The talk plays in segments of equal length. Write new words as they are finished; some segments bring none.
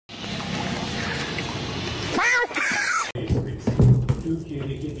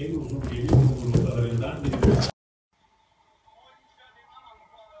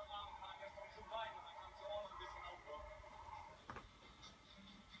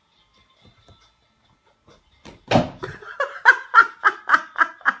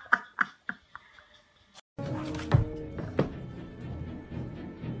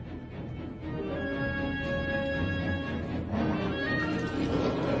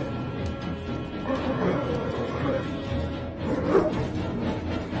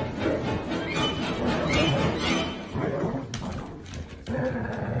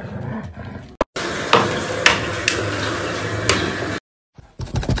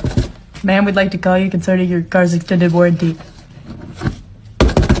Ma'am, we'd like to call you concerning your car's extended warranty.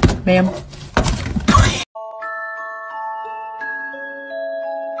 Ma'am.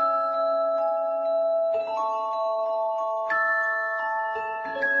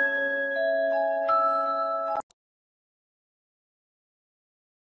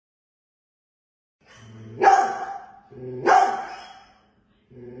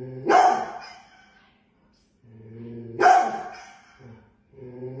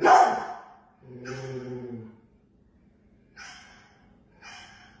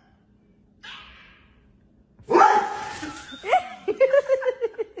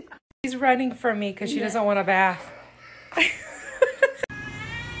 She's running from me because she doesn't want a bath.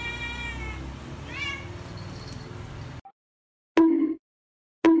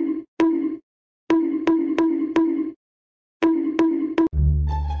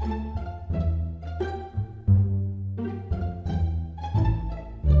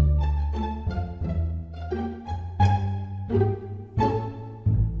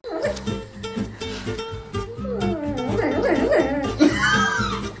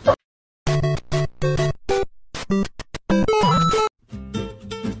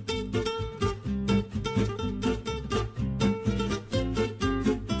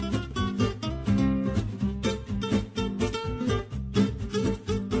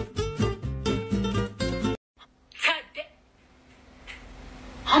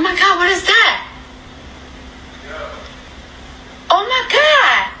 Oh my God, what is that? Oh my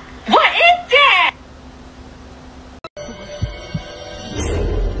God, what is that?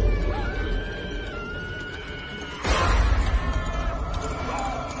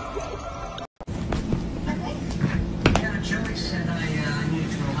 Yeah, Joey said I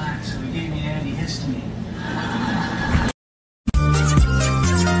needed to relax, so he gave me antihistamine.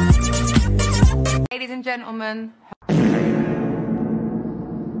 Ladies and gentlemen.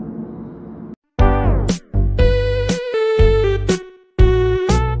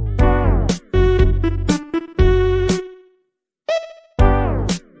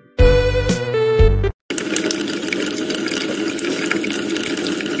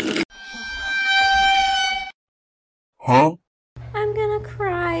 Huh? I'm gonna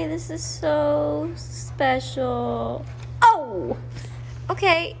cry. This is so special. Oh!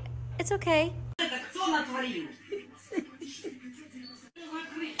 Okay. It's okay.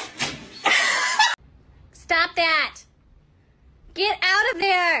 Stop that! Get out of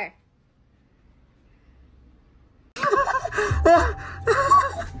there!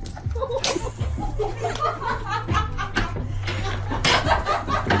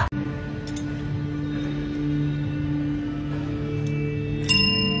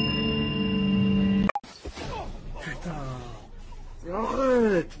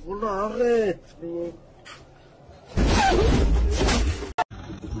 ארץ, בולה ארץ.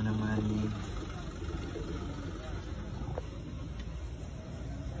 מה נמני?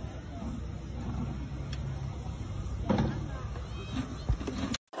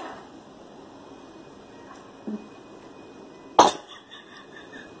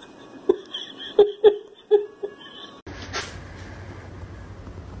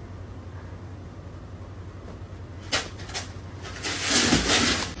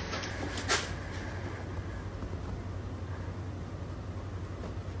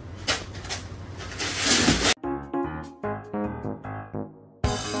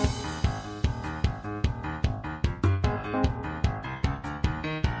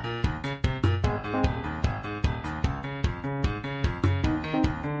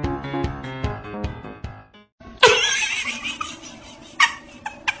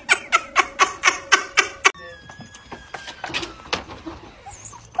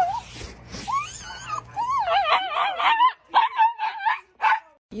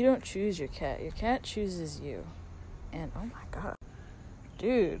 You don't choose your cat chooses you. And oh my God,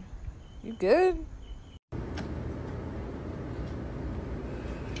 dude, you good?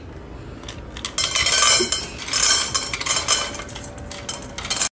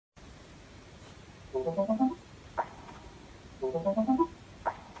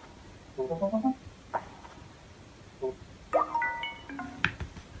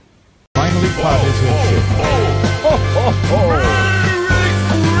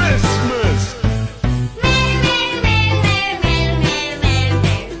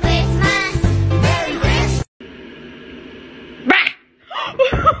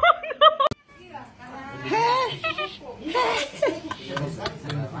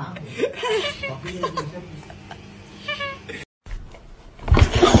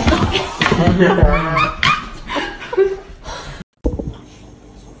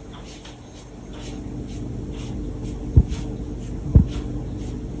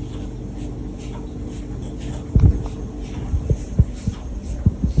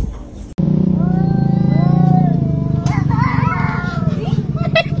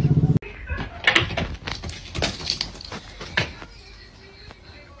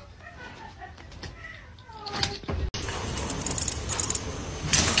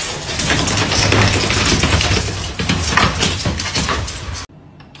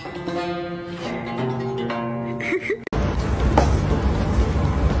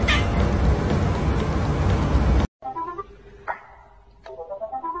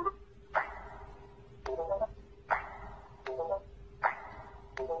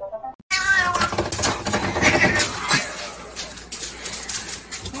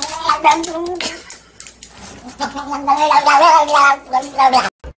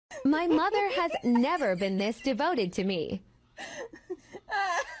 My mother has never been this devoted to me.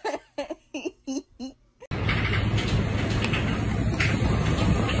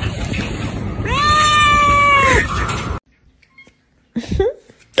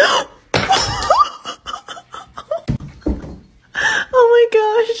 Oh my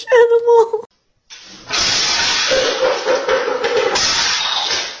gosh, animal.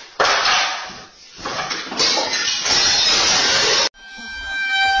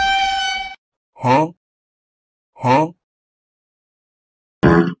 Huh? Huh?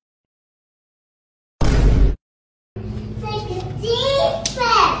 Take a deep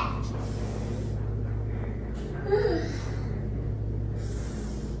breath.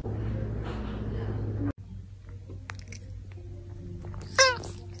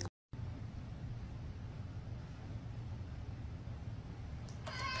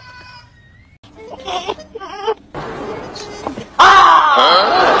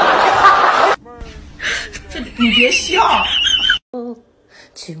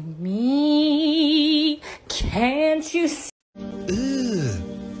 To me, can't you see?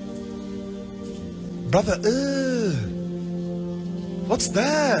 Brother, what's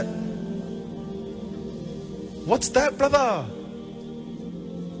that? What's that, brother?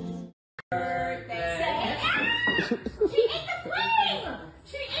 She ate the pudding!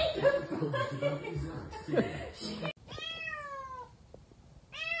 She ate the pudding!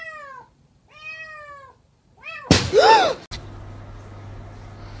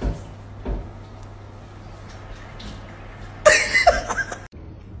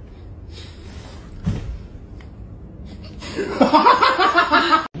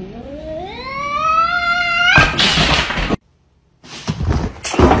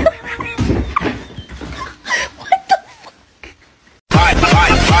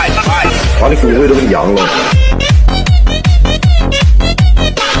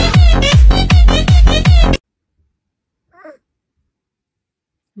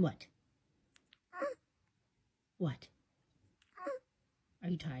 What? What? Are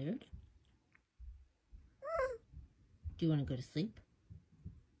you tired? Do you want to go to sleep?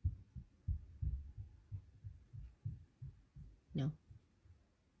 No?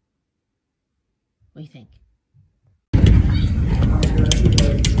 What do you think?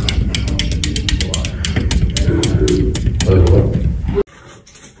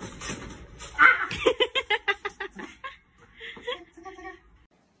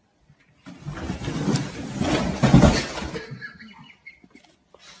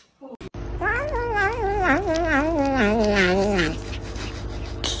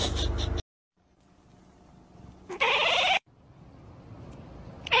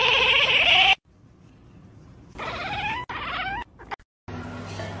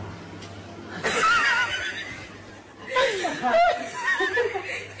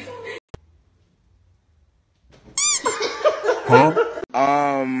 Huh?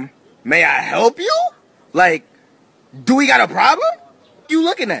 May I help you? Like, do we got a problem? You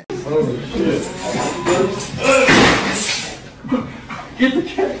looking at? Oh shit. Get the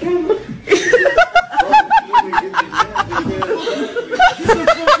cat camera.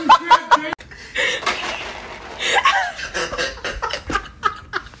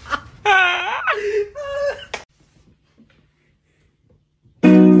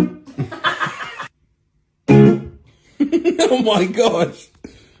 Oh my gosh.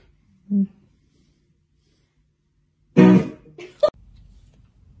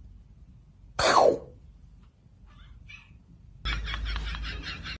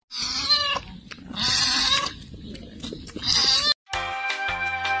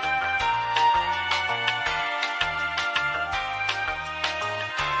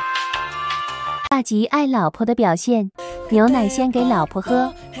 大吉爱老婆的表现，牛奶先给老婆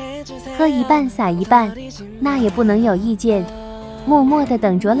喝，喝一半洒一半，那也不能有意见。默默地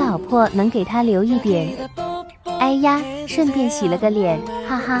等着老婆能给他留一点。哎呀，顺便洗了个脸，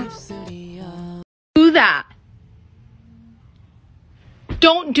哈哈。Do that.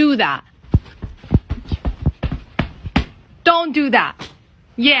 Don't do that. Don't do that.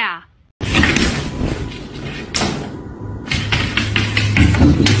 Yeah.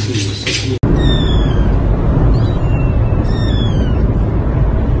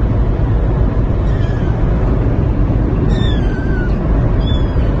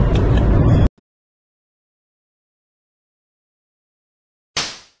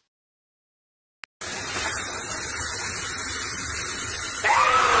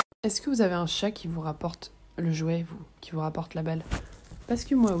 Est-ce que vous avez un chat qui vous rapporte le jouet, vous, qui vous rapporte la balle? Parce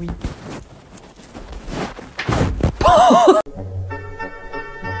que moi, oui.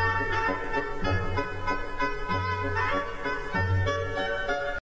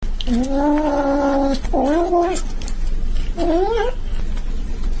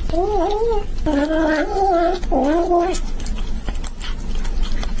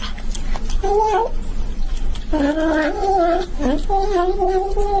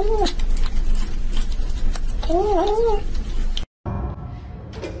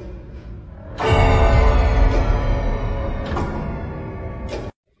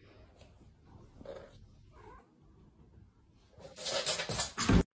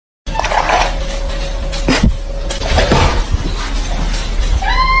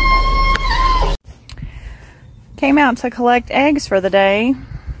 Came out to collect eggs for the day,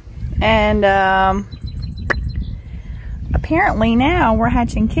 and apparently now we're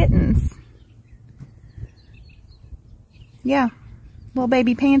hatching kittens. Yeah, little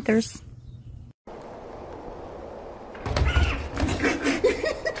baby panthers.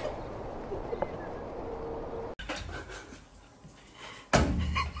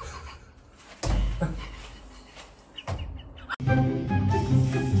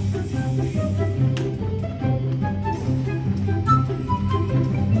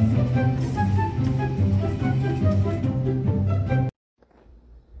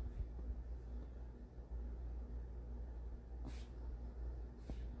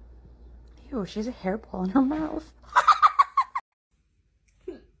 Ew, she has a hairball in her mouth.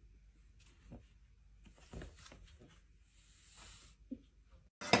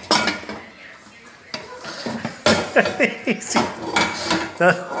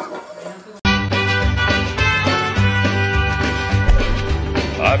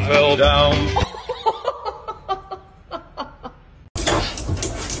 I fell down.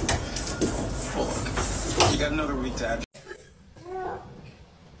 You got another week to add.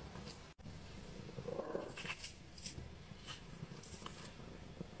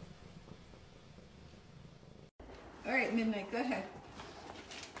 All right, Midnight, go ahead.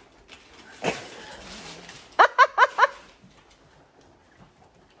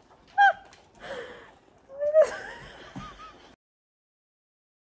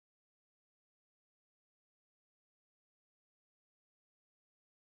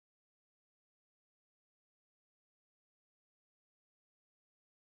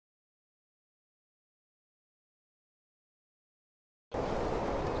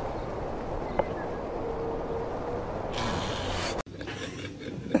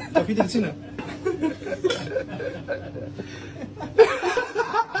 Tapi di sini.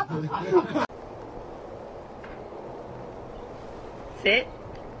 Sit.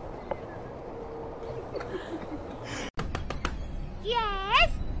 Yes?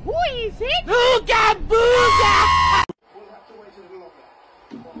 Who is it? Booga booga!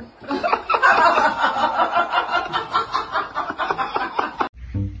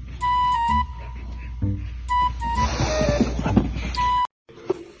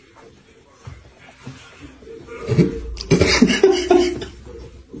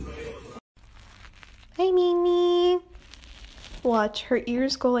 Hi, Mimi. Watch, her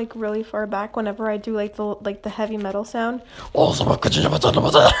ears go like really far back whenever I do like the heavy metal sound.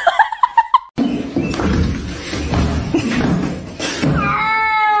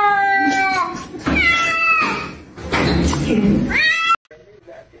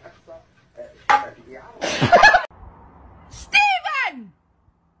 Steven!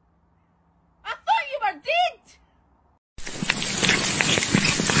 I thought you were dead!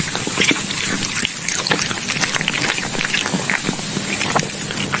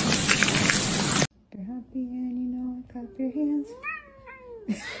 You're happy and you know it, clap your hands.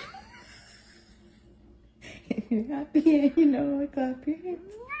 If you're happy and you know it, clap your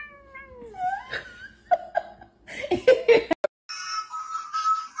hands.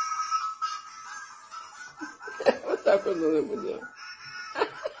 perdone, muñeca.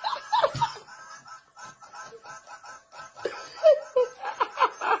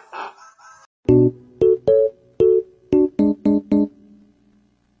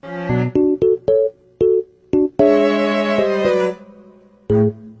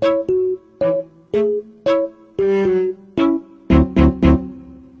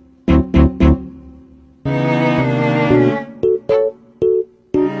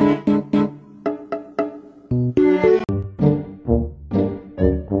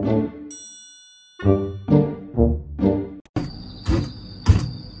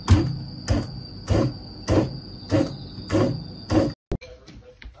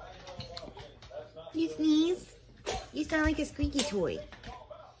 You sneeze? You sound like a squeaky toy.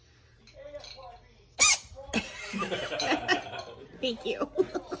 Thank you.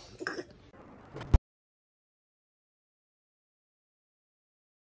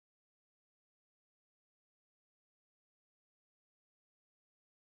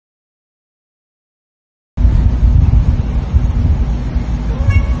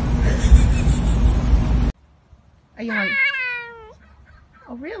 Are you hungry?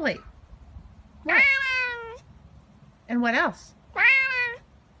 Oh, really? What? And what else?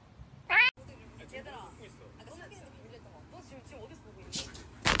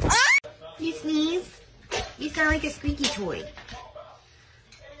 You sneeze? You sound like a squeaky toy.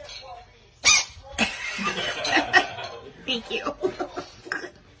 Thank you.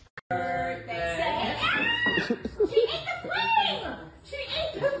 She ate the pudding! She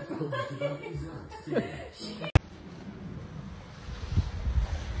ate the pudding!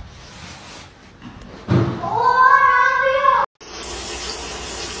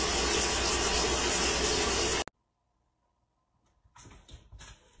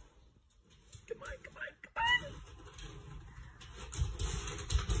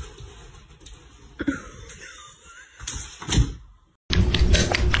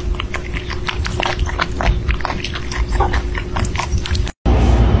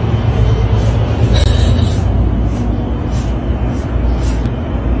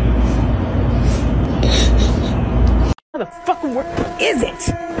 Where the fucking word is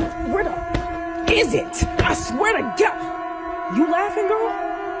it? Where the is it? I swear to God. You laughing,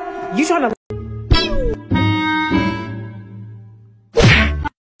 girl? You trying to